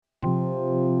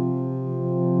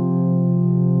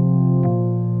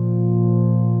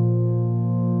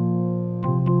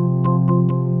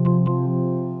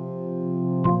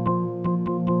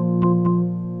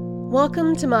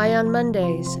Welcome to My on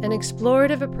Mondays, an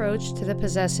explorative approach to the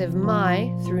possessive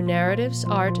my through narratives,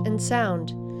 art, and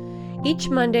sound. Each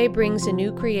Monday brings a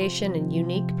new creation and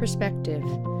unique perspective.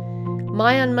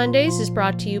 My on Mondays is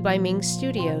brought to you by Ming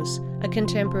Studios, a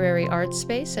contemporary art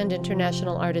space and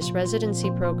international artist residency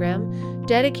program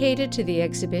dedicated to the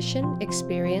exhibition,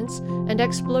 experience, and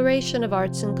exploration of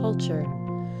arts and culture.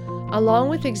 Along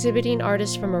with exhibiting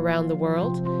artists from around the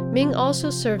world, Ming also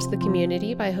serves the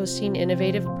community by hosting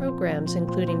innovative programs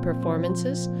including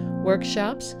performances,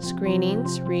 workshops,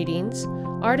 screenings, readings,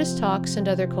 artist talks, and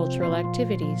other cultural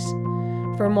activities.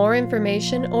 For more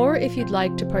information, or if you'd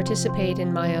like to participate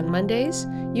in My on Mondays,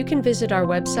 you can visit our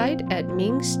website at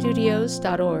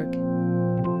mingstudios.org.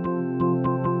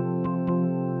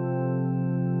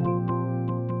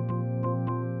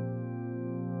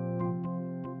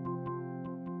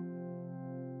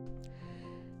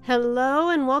 Hello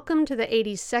and welcome to the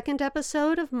 82nd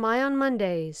episode of My on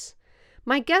Mondays.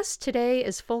 My guest today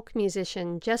is folk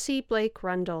musician Jesse Blake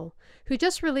Rundle, who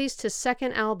just released his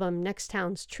second album,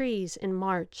 Nextown's Trees, in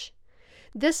March.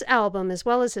 This album, as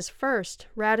well as his first,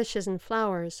 Radishes and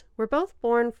Flowers, were both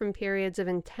born from periods of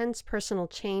intense personal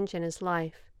change in his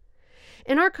life.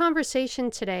 In our conversation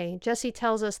today, Jesse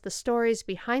tells us the stories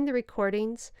behind the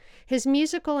recordings, his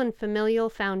musical and familial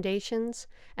foundations,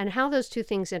 and how those two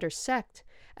things intersect,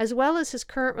 as well as his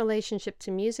current relationship to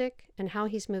music and how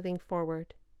he's moving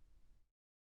forward.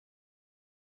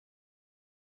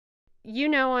 You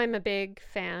know I'm a big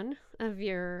fan of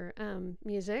your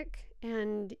music,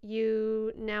 and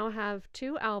you now have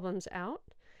two albums out.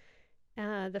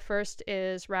 The first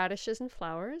is Radishes and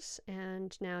Flowers,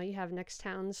 and now you have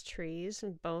Nextown's Trees,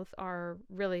 and both are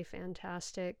really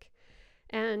fantastic.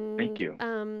 And Thank you.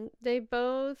 They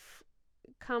both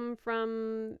come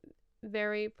from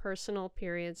very personal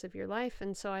periods of your life,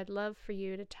 and so I'd love for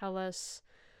you to tell us,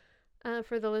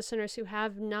 for the listeners who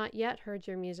have not yet heard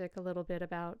your music, a little bit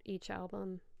about each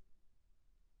album.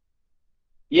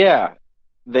 Yeah,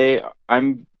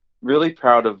 I'm really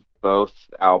proud of both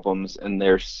albums, and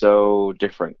they're so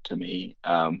different to me.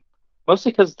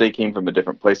 Mostly because they came from a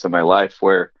different place in my life,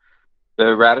 where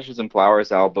the Radishes and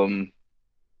Flowers album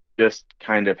just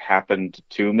kind of happened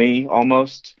to me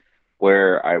almost,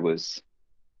 where I was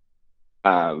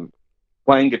um,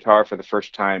 playing guitar for the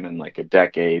first time in like a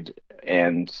decade,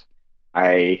 and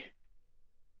I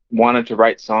wanted to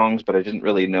write songs, but I didn't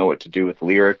really know what to do with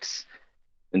lyrics.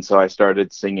 And so I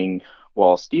started singing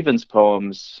Wallace Stevens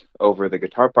poems over the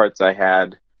guitar parts I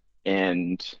had,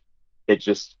 and it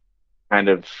just kind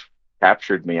of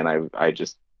captured me. And I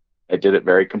did it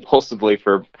very compulsively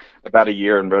for about a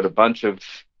year and wrote a bunch of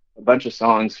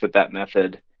songs with that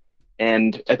method.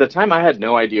 And at the time, I had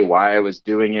no idea why I was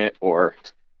doing it or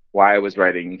why I was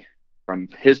writing from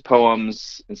his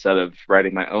poems instead of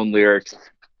writing my own lyrics.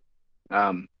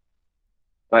 Um,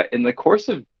 but in the course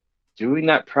of doing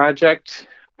that project,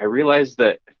 I realized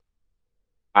that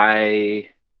I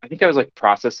I think I was like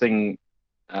processing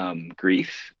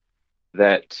grief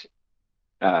that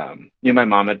my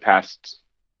mom had passed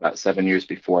about 7 years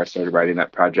before I started writing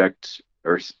that project,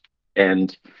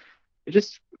 and I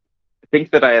just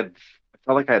think that I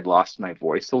felt like I had lost my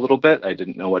voice a little bit. I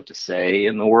didn't know what to say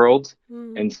in the world,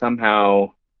 and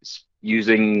somehow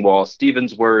using Wallace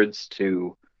Stevens' words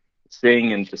to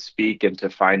sing and to speak and to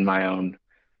find my own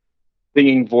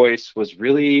singing voice was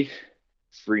really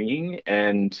freeing,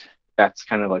 and that's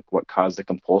kind of like what caused the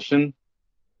compulsion.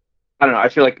 I don't know. I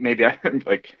feel like maybe I'm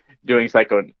like doing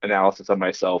psychoanalysis on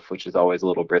myself, which is always a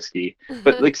little risky,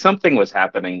 but like something was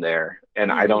happening there,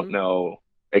 and I don't Mm-hmm. know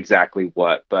exactly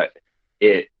what, but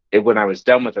it when I was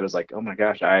done with it, I was like, oh my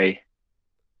gosh, I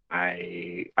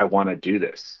want to do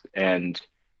this, and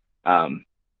um,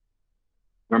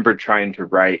 remember trying to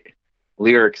write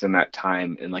lyrics in that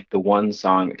time, and like the one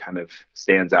song that kind of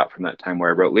stands out from that time where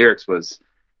I wrote lyrics was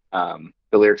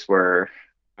the lyrics were,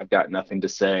 I've got nothing to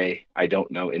say, I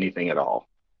don't know anything at all.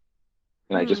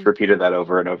 And I just Mm. repeated that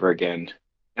over and over again.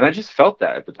 And I just felt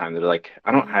that at the time that like,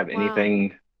 I don't Oh, have wow.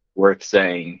 anything worth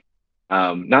saying.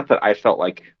 Not that I felt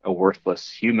like a worthless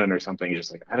human or something,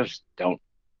 just like, I just don't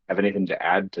have anything to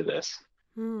add to this.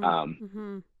 Mm. Um,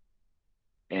 Mm-hmm.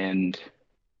 and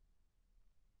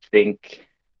think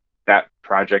that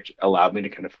project allowed me to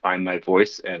kind of find my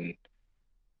voice and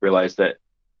realize that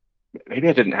maybe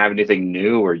I didn't have anything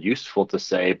new or useful to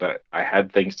say, but I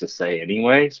had things to say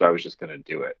anyway, so I was just going to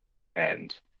do it.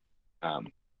 And um,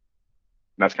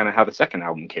 that's kind of how the second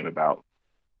album came about.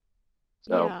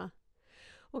 So, Yeah.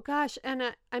 Well, gosh, and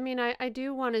I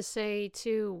do want to say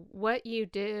too, what you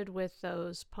did with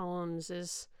those poems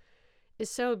is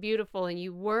so beautiful, and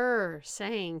you were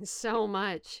saying so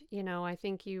much. I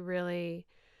think you really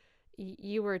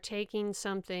you were taking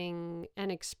something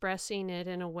and expressing it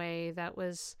in a way that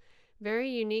was very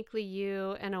uniquely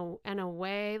you, and a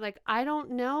way like I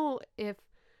don't know if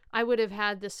I would have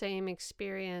had the same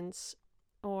experience,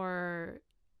 or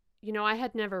I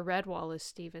had never read Wallace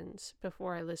Stevens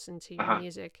before I listened to your Uh-huh.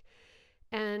 music.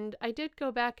 And I did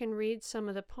go back and read some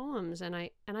of the poems, and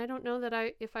I don't know that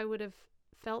I if I would have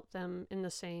felt them in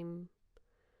the same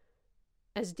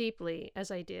as deeply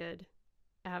as I did,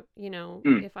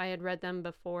 Hmm. if I had read them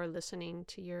before listening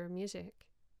to your music.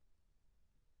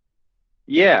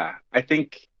 Yeah, I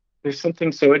think there's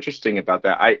something so interesting about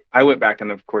that. I went back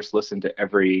and of course listened to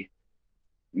every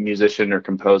musician or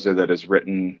composer that has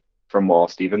written from Wall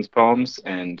Stevens poems,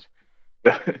 and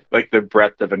like the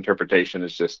breadth of interpretation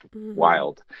is just Mm-hmm.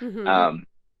 wild. Mm-hmm. Um,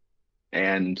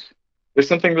 and there's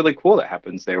something really cool that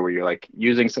happens there where you're like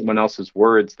using someone else's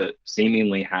words that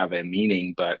seemingly have a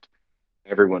meaning, but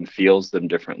everyone feels them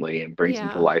differently and brings them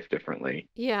to Yeah. life differently.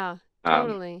 Yeah. Um,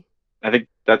 Totally. I think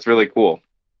that's really cool.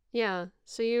 Yeah.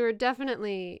 So you were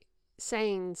definitely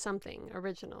saying something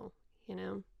original, you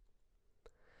know?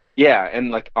 Yeah,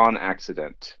 and like on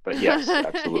accident, but yes,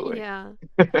 absolutely. Yeah.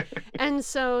 And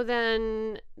so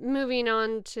then moving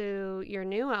on to your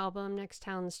new album, Next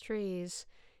Town's Trees,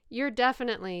 you're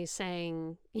definitely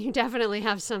saying, you definitely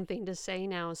have something to say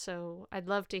now. So I'd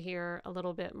love to hear a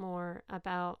little bit more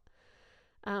about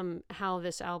how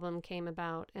this album came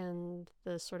about and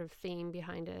the sort of theme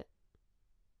behind it.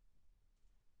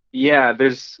 Yeah,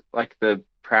 there's like the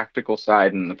practical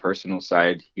side and the personal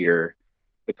side here.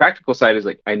 The practical side is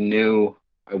like I knew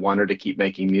I wanted to keep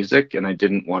making music and I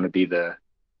didn't want to be the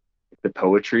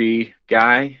poetry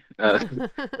guy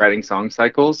writing song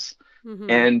cycles. Mm-hmm.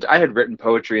 And I had written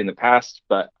poetry in the past,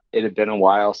 but it had been a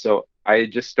while, so I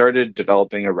just started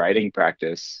developing a writing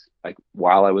practice like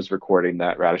while I was recording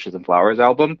that Radishes and Flowers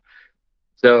album.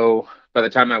 So by the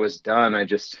time I was done, I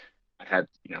had,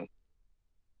 a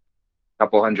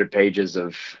couple hundred pages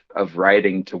of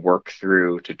writing to work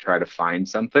through to try to find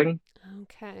something.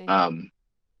 Okay. Um,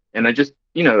 and I just,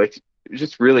 like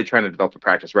just really trying to develop a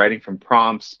practice writing from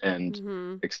prompts and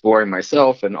Mm-hmm. exploring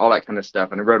myself and all that kind of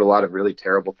stuff. And I wrote a lot of really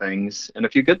terrible things and a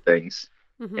few good things.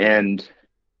 Mm-hmm. And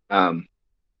um,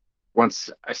 once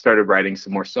I started writing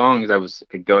some more songs, I was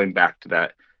going back to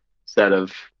that set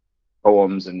of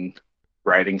poems and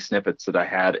writing snippets that I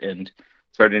had and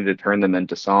starting to turn them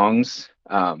into songs.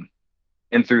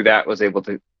 And through that was able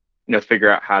to, figure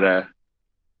out how to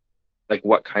like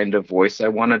what kind of voice I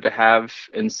wanted to have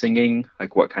in singing,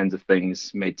 like what kinds of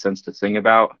things made sense to sing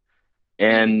about.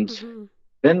 And Mm-hmm.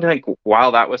 then like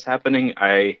while that was happening,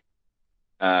 I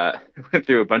went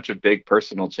through a bunch of big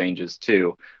personal changes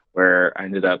too, where I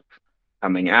ended up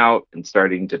coming out and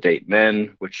starting to date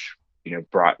men, which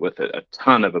brought with it a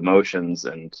ton of emotions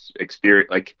and experience,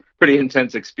 like pretty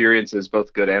intense experiences,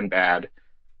 both good and bad.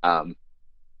 Um,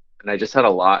 and I just had a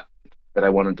lot that I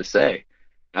wanted to say.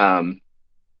 Um,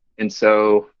 and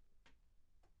so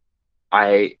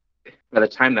I, by the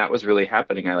time that was really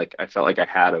happening, I felt like I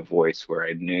had a voice where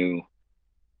I knew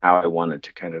how I wanted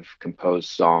to kind of compose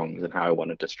songs and how I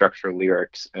wanted to structure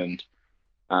lyrics. And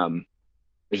um,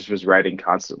 I just was writing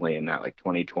constantly in that like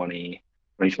 2020,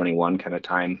 2021 kind of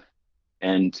time,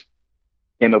 and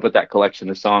came up with that collection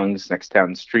of songs, Next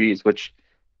Town's Trees, which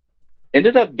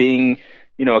ended up being,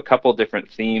 a couple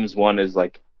different themes. One is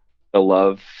like the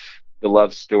love, the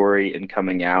love story and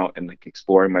coming out and like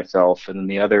exploring myself, and then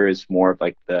the other is more of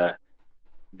like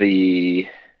the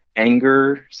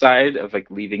anger side of like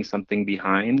leaving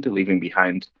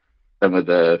behind some of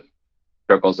the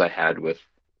struggles I had with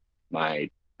my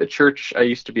the church I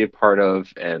used to be a part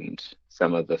of and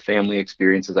some of the family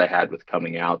experiences I had with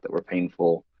coming out that were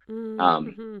painful.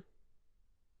 Um, Mm-hmm.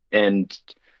 and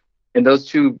and those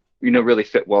two, really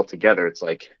fit well together. It's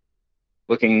like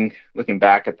looking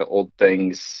back at the old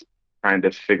things, trying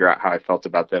to figure out how I felt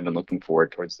about them and looking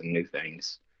forward towards the new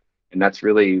things. And that's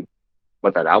really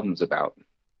what that album's about.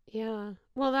 Yeah.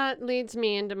 Well, that leads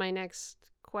me into my next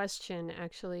question,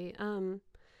 actually.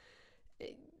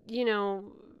 You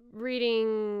know,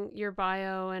 reading your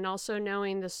bio and also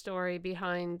knowing the story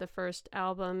behind the first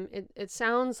album, it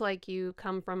sounds like you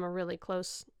come from a really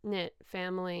close knit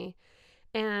family.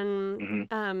 And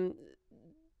Hmm.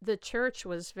 the church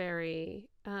was very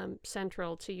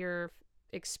central to your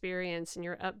experience and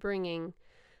your upbringing,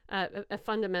 a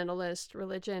fundamentalist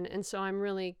religion. And so I'm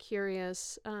really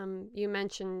curious. You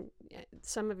mentioned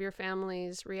some of your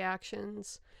family's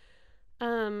reactions.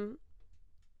 Um,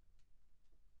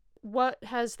 what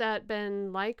has that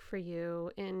been like for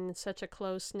you in such a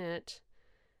close knit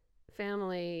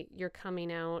family? You're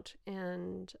coming out,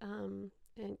 and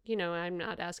And, I'm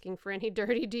not asking for any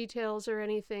dirty details or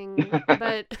anything,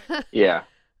 but Yeah.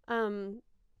 um,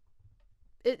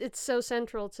 it's so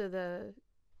central to the,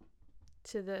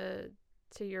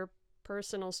 to your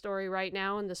personal story right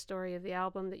now and the story of the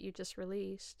album that you just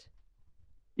released.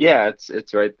 Yeah,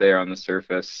 it's right there on the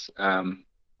surface.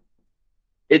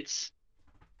 It's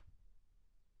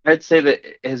I'd say that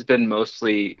it has been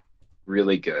mostly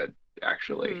really good,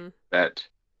 actually. Mm-hmm. That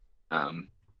um,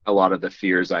 a lot of the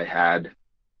fears I had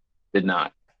did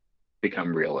not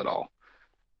become real at all.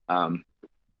 Um,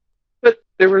 but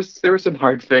there were some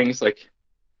hard things, like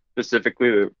specifically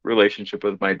the relationship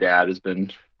with my dad has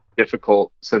been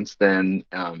difficult since then.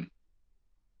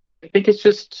 I think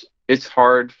it's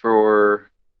hard for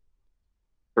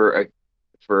a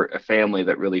for a family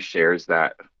that really shares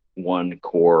that one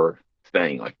core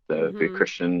thing, like the Mm-hmm.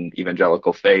 Christian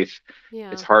evangelical faith.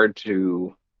 It's Yeah. hard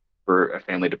to for a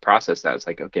family to process that. It's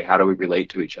like, okay, how do we relate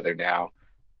to each other now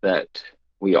that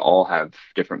we all have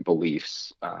different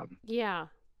beliefs? Yeah.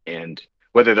 And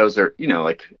whether those are,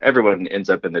 like everyone ends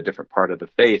up in a different part of the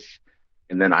faith,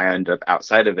 and then I end up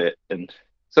outside of it. And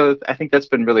so I think that's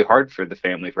been really hard for the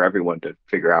family, for everyone to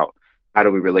figure out how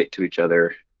do we relate to each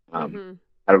other? Um, Mm-hmm.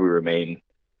 how do we remain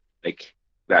like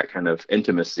that kind of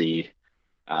intimacy,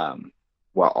 um,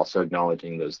 while also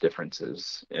acknowledging those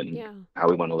differences in Yeah. how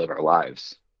we want to live our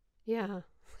lives? Yeah.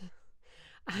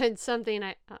 It's something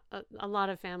a lot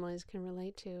of families can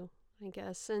relate to, I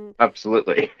guess. And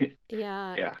Absolutely.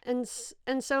 yeah, Yeah.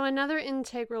 and so another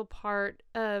integral part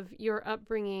of your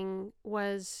upbringing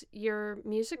was your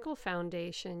musical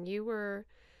foundation. You were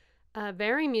a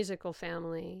very musical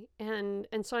family, and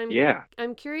so Yeah.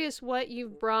 I'm curious what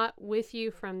you've brought with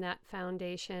you from that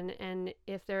foundation, and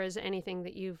if there is anything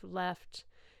that you've left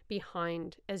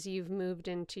behind as you've moved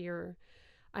into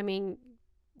I mean,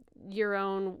 your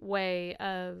own way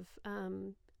of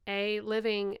a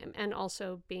living and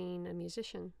also being a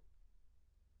musician.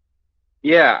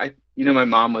 Yeah. My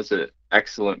mom was an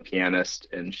excellent pianist,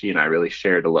 and she and I really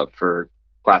shared a love for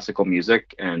classical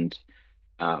music. And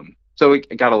so I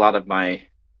got a lot of my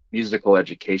musical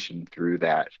education through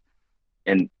that.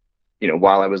 And,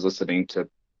 while I was listening to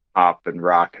pop and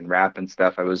rock and rap and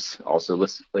stuff, I was also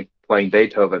like playing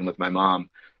Beethoven with my mom.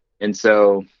 And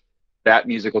so that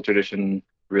musical tradition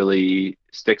really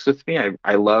sticks with me.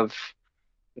 I love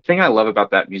the thing I love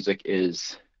about that music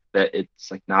is that it's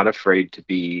like not afraid to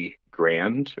be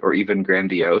grand or even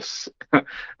grandiose,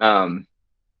 um,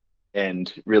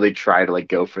 and really try to like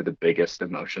go for the biggest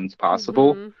emotions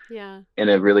possible Mm-hmm. Yeah. in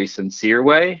a really sincere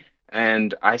way.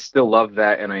 And I still love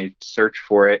that, and I search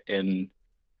for it in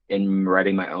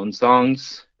writing my own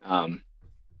songs.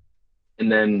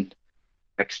 And then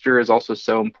texture is also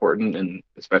so important, and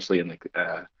especially in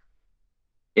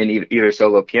either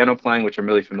solo piano playing, which I'm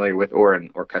really familiar with, or in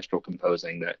orchestral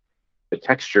composing, that the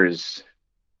textures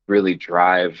really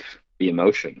drive the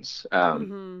emotions,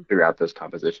 Mm-hmm. throughout those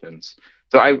compositions.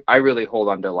 So I really hold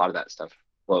on to a lot of that stuff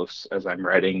close as I'm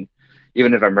writing.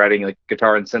 Even if I'm writing like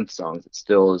guitar and synth songs, it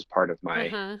still is part of my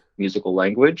Uh-huh. musical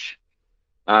language.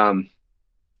 Um,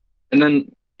 and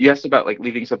then you asked about like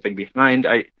leaving something behind.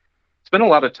 I spent a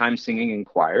lot of time singing in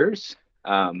choirs.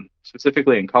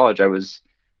 Specifically in college, I was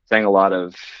sang a lot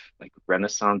of like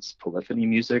Renaissance polyphony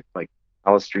music, like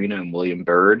Palestrina and William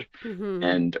Byrd Mm-hmm.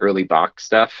 and early Bach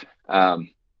stuff.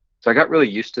 So I got really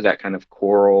used to that kind of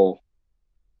choral,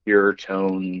 pure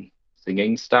tone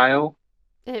singing style.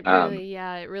 It Um, really,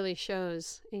 yeah, it really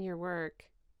shows in your work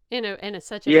in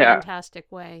such a yeah,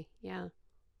 fantastic way. Yeah.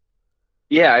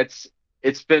 yeah, it's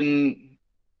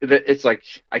like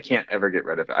I can't ever get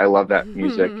rid of it. I love that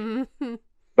music,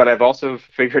 but I've also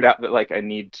figured out that like I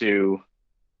need to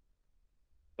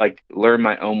like learn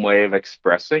my own way of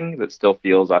expressing that still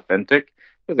feels authentic.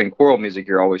 Because in choral music,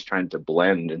 you're always trying to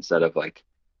blend instead of like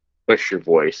push your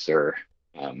voice or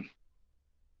um,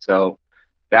 so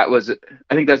that was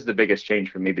I think that's the biggest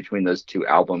change for me between those two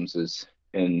albums is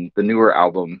in the newer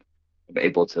album I'm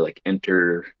able to like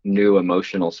enter new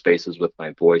emotional spaces with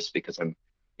my voice because I'm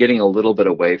getting a little bit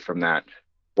away from that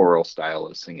choral style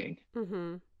of singing.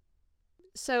 Mm-hmm.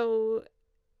 So,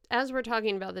 as we're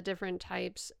talking about the different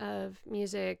types of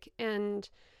music, and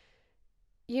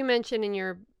you mentioned in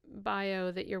your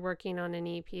bio that you're working on an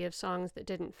EP of songs that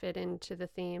didn't fit into the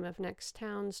theme of Next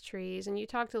Town's Trees, and you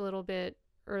talked a little bit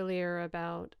earlier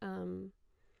about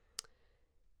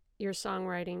your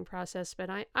songwriting process, but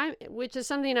which is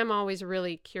something I'm always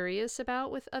really curious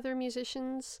about with other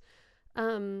musicians.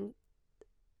 Um,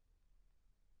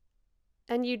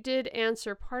 and you did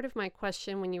answer part of my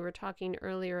question when you were talking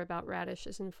earlier about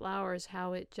radishes and flowers,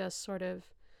 how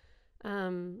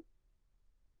um,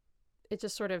 it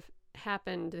just sort of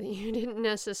happened that you didn't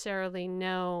necessarily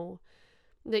know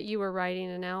that you were writing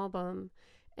an album.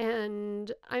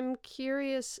 And I'm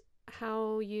curious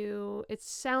how it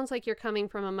sounds like you're coming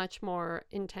from a much more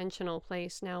intentional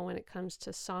place now when it comes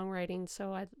to songwriting.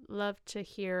 So I'd love to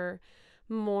hear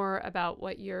more about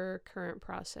what your current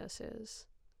process is.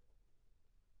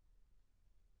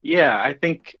 Yeah, I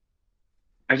think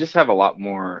I just have a lot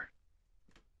more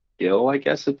skill, I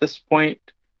guess, at this point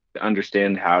to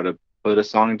understand how to put a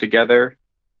song together.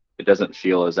 It doesn't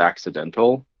feel as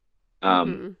accidental.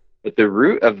 Um, Mm-hmm. but the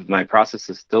root of my process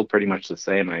is still pretty much the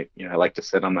same. I like to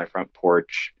sit on my front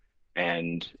porch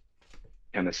and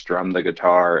kind of strum the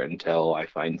guitar until I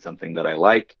find something that I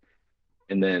like,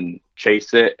 and then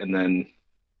chase it, and then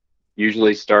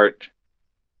usually start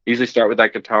usually start with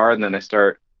that guitar, and then I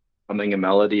start humming a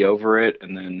melody over it,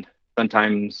 and then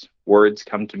sometimes words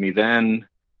come to me then.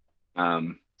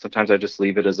 Sometimes I just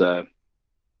leave it as a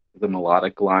the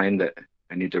melodic line that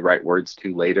I need to write words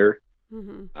to later.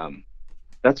 Mm-hmm. Um,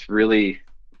 that's really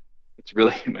it's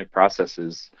really my process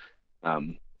is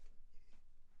um,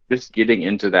 just getting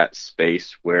into that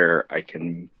space where I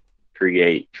can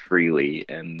create freely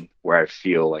and where I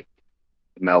feel like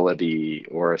melody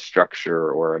or a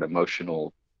structure or an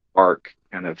emotional arc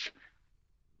kind of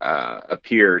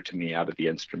appear to me out of the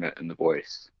instrument and the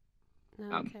voice.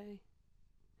 Um, Okay.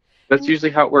 that's And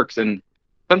usually how it works. And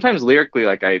sometimes lyrically,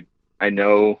 like I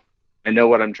know I know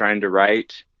what I'm trying to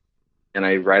write, and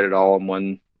I write it all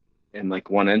in like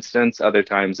one instance. Other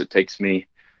times it takes me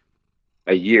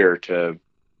a year to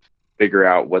figure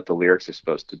out what the lyrics are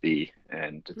supposed to be,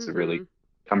 and it's a mm-hmm. really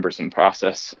cumbersome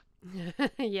process.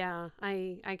 Yeah,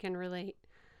 I can relate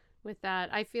with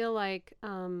that. I feel like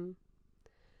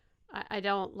I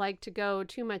don't like to go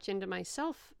too much into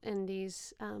myself in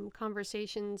these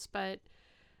conversations, but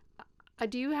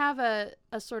do you have a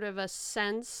sort of a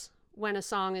sense when a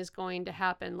song is going to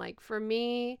happen? Like for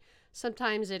me,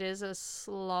 sometimes it is a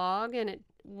slog and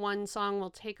one song will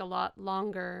take a lot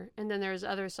longer, and then there's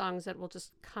other songs that will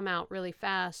just come out really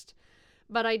fast.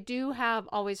 But I do have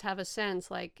always have a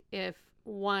sense like if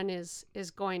one is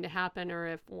going to happen or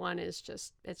if one is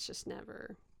just it's just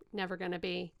never going to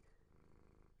be.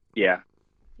 Yeah.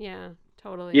 Yeah,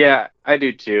 totally. Yeah, I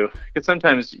do too. Because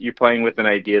sometimes you're playing with an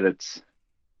idea that's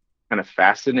kind of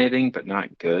fascinating but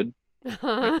not good.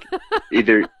 Like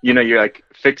either, you're like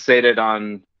fixated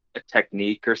on a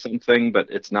technique or something, but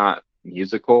it's not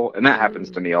musical. And that happens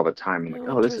to Mm. me all the time. I'm like,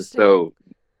 Oh, oh, this is interesting. so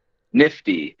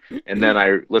nifty. And then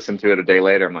I listen to it a day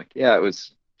later. I'm like, yeah, it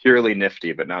was purely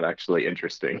nifty, but not actually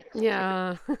interesting.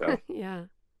 Yeah. So Yeah.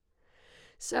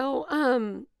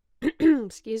 So,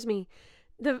 excuse me.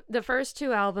 The first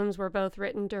two albums were both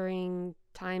written during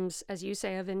times, as you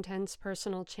say, of intense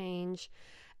personal change.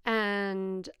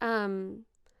 And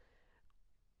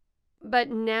but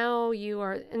now you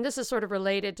are, and this is sort of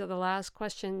related to the last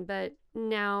question, but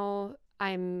now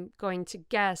I'm going to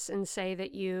guess and say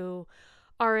that you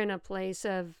are in a place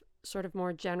of sort of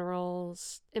more general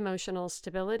emotional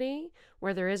stability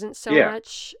where there isn't so yeah,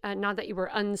 much, not that you were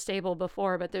unstable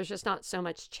before, but there's just not so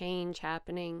much change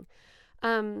happening.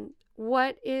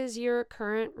 What is your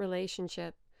current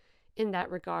relationship in that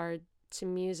regard to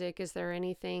music? Is there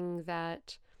anything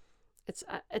that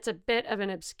it's a bit of an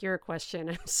obscure question.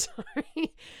 I'm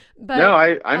sorry, no,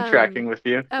 but I'm tracking with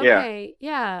you. Yeah. okay,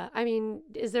 yeah. I mean,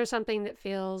 is there something that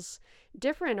feels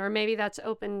different, or maybe that's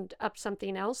opened up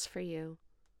something else for you?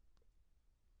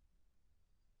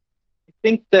 I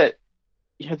think that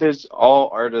there's all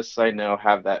artists I know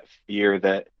have that fear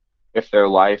that if their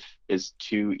life is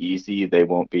too easy, they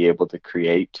won't be able to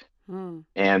create. Hmm.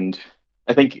 And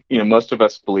I think, most of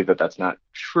us believe that that's not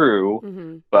true,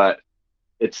 Mm-hmm. but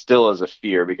it still is a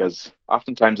fear because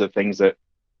oftentimes the things that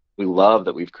we love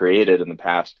that we've created in the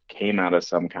past came out of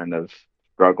some kind of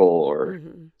struggle or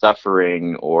Mm-hmm.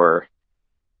 suffering or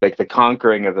like the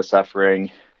conquering of the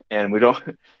suffering. And we don't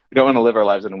want to live our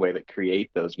lives in a way that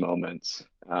create those moments.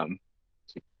 So,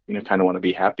 kind of want to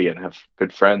be happy and have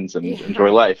good friends and enjoy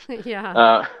Yeah. life. Yeah.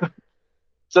 Uh,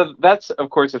 so that's of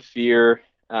course a fear.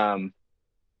 Um,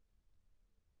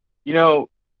 you know,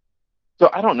 so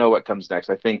I don't know what comes next.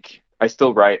 I think I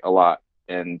still write a lot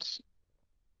and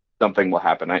something will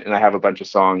happen. And I have a bunch of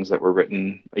songs that were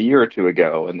written a year or two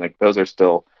ago, and like those are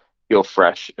still feel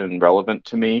fresh and relevant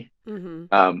to me.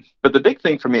 Mm-hmm. But the big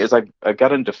thing for me is I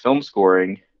got into film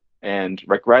scoring, and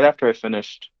like right after I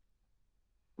finished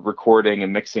recording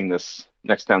and mixing this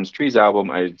Next Town's Trees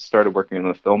album, I started working on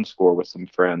a film score with some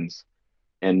friends,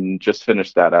 and just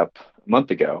finished that up a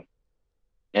month ago.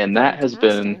 And that has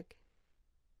been Fantastic.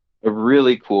 a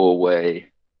really cool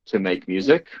way to make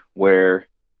music where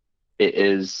it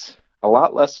is. a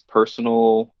lot less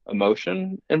personal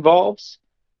emotion involves,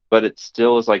 but it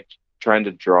still is like trying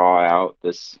to draw out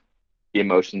the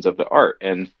emotions of the art.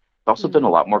 And it's also been a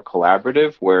Mm. lot more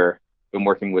collaborative where I've been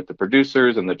working with the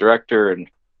producers and the director, and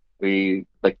we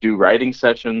like do writing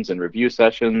sessions and review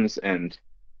sessions, and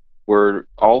we're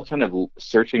all kind of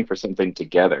searching for something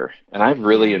together. And I've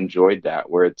really Yeah. enjoyed that,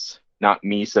 where it's not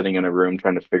me sitting in a room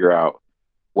trying to figure out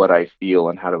what I feel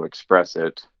and how to express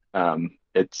it.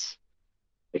 It's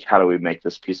like, how do we make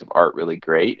this piece of art really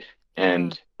great? Yeah.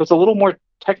 And it's a little more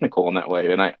technical in that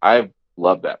way. And I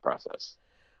love that process.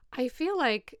 I feel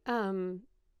like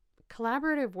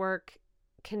collaborative work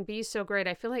can be so great.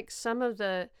 I feel like some of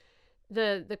the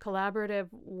collaborative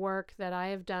work that I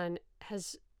have done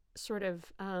has sort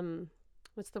of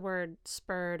what's the word,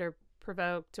 spurred or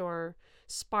provoked or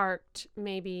sparked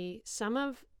maybe some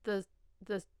of the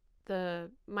the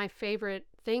my favorite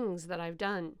things that I've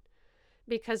done,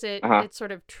 because Uh-huh. it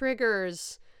sort of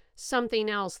triggers something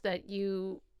else that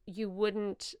you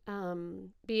wouldn't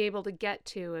be able to get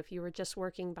to if you were just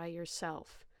working by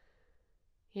yourself.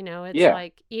 You know, it's Yeah.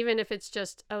 like, even if it's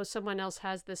just, oh, someone else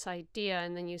has this idea,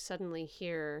 and then you suddenly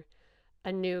hear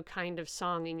a new kind of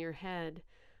song in your head.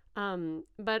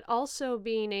 But also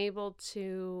being able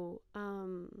to,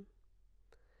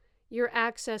 you're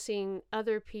accessing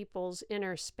other people's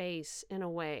inner space in a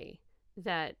way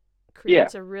that Yeah.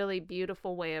 creates a really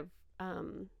beautiful way of,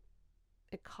 um,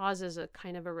 it causes a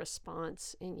kind of a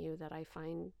response in you that I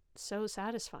find so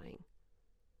satisfying.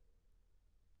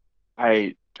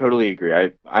 I totally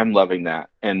agree. I'm loving that.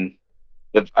 And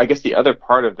I guess the other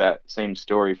part of that same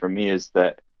story for me is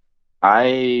that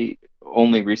I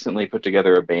only recently put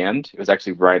together a band. It was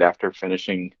actually right after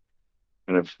finishing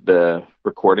kind of the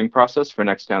recording process for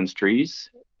Next Down's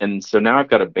Trees. And so now I've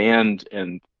got a band,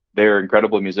 and they're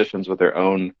incredible musicians with their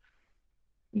own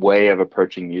way of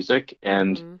approaching music.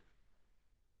 And Mm-hmm.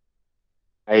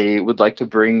 I would like to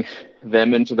bring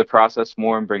them into the process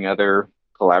more and bring other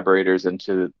collaborators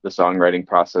into the songwriting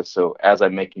process. So as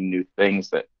I'm making new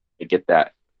things, that I get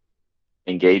that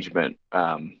engagement.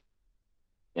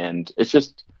 And it's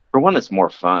just, for one, it's more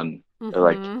fun,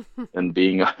 like, Mm-hmm. than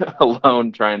being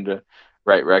alone trying to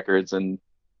write records. And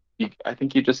I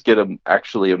think you just get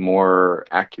actually a more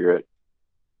accurate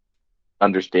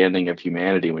understanding of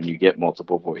humanity when you get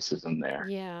multiple voices in there.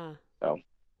 Yeah, So,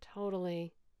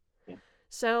 totally. yeah.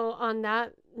 So, on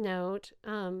that note,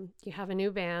 you have a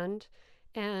new band,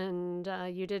 and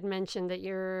you did mention that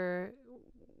you're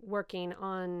working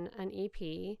on an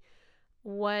EP.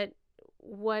 What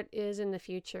what is in the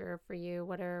future for you?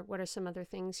 What are some other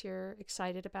things you're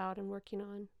excited about and working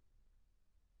on?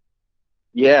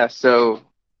 Yeah, so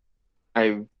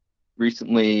I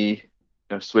recently,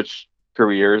 switched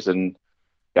careers and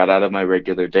got out of my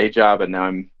regular day job, and now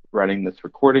I'm running this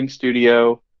recording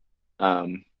studio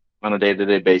um, on a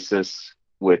day-to-day basis,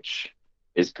 which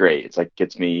is great. It's like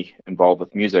gets me involved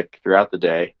with music throughout the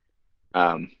day,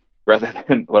 um, rather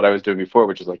than what I was doing before,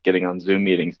 which is like getting on Zoom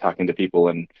meetings, talking to people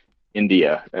in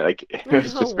India. Like it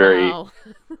was Oh, just very wow.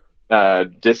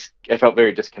 I felt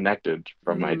very disconnected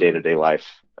from my Mm-hmm. day-to-day life.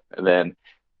 And then,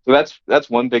 so that's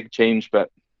one big change. But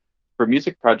for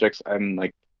music projects, I'm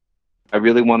like, I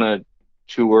really want to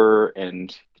tour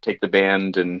and take the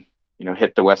band and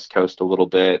hit the West Coast a little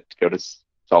bit, go to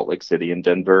Salt Lake City and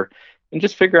Denver, and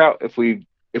just figure out if we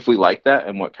like that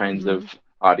and what kinds Mm-hmm. of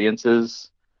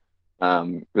audiences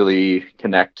really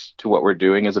connect to what we're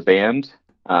doing as a band.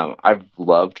 I've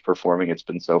loved performing. It's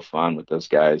been so fun with those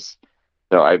guys.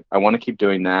 So I want to keep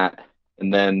doing that.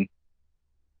 And then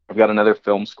I've got another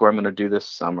film score I'm going to do this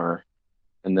summer.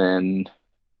 And then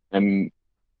I'm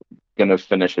going to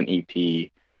finish an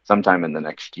EP sometime in the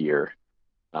next year,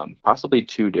 possibly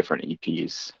two different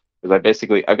EPs.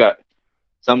 Because I've got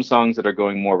some songs that are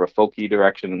going more of a folky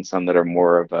direction and some that are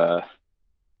more of a,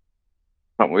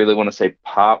 I don't really want to say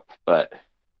pop, but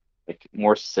like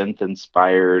more synth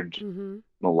inspired Mm-hmm.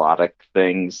 melodic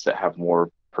things that have more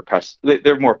percuss.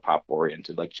 They're more pop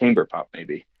oriented, like chamber pop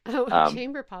maybe. Oh, Um,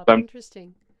 chamber pop. so I'm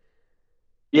Interesting.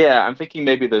 Yeah, I'm thinking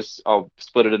maybe I'll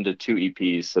split it into two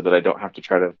EPs so that I don't have to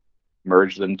try to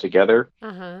merge them together.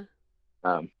 Uh-huh.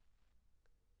 Um,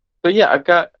 but yeah, I've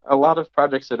got a lot of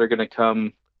projects that are going to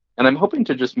come, and I'm hoping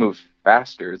to just move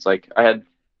faster. It's like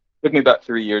took me about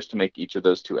 3 years to make each of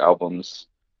those two albums,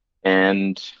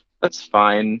 and that's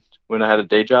fine when I had a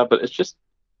day job, but it's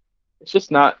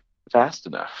just not fast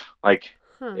enough. Like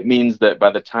Huh. it means that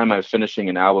by the time I'm finishing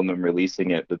an album and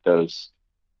releasing it, that those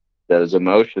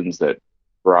emotions that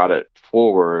brought it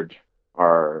forward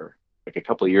are like a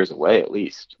couple of years away at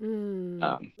least. Mm.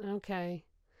 Um, Okay.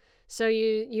 So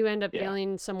you end up yeah,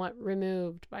 feeling somewhat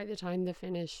removed by the time the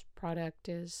finished product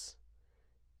is.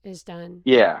 is done.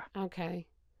 Yeah, Okay.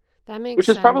 That makes which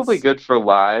is probably sense. good for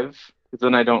live because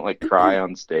then I don't like cry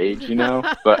on stage, you know.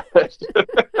 But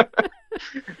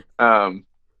um,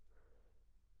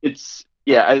 it's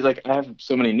yeah, I have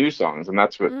so many new songs, and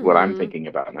that's what I'm Mm-hmm. thinking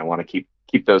about, and I want to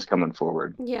keep those coming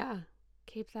forward. Yeah.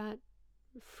 Keep that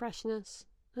freshness.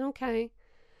 Okay.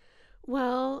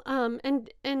 Well,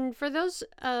 and for those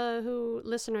who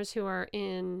listeners who are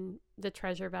in the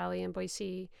Treasure Valley in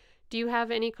Boise, do you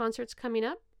have any concerts coming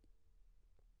up?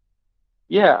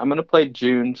 Yeah, I'm gonna play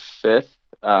June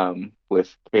 5th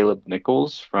with Caleb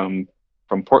Nichols from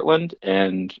Portland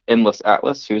and Endless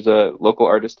Atlas, who's a local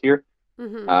artist here.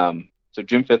 Mm-hmm. So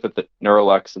June 5th at the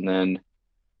Neurolux, and then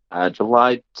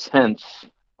July 10th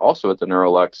also at the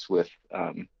Neurolux with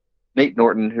Nate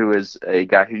Norton, who is a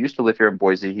guy who used to live here in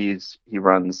Boise. He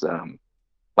runs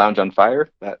Lounge on Fire,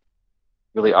 that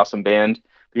really awesome band.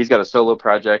 But he's got a solo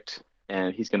project,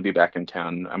 and he's going to be back in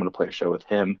town. I'm going to play a show with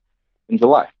him in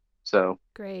July. So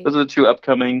Great. those are the two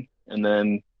upcoming, and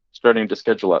then starting to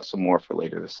schedule out some more for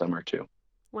later this summer too.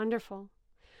 Wonderful.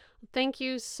 Thank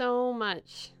you so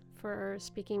much for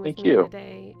speaking with Thank me you.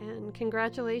 today, and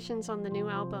congratulations on the new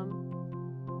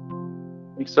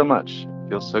album. Thanks so much. It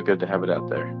feels so good to have it out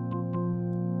there.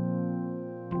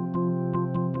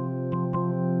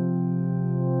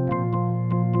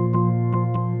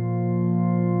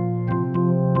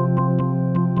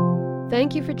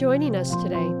 Thank you for joining us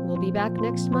today. We'll be back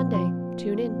next Monday.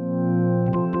 Tune in.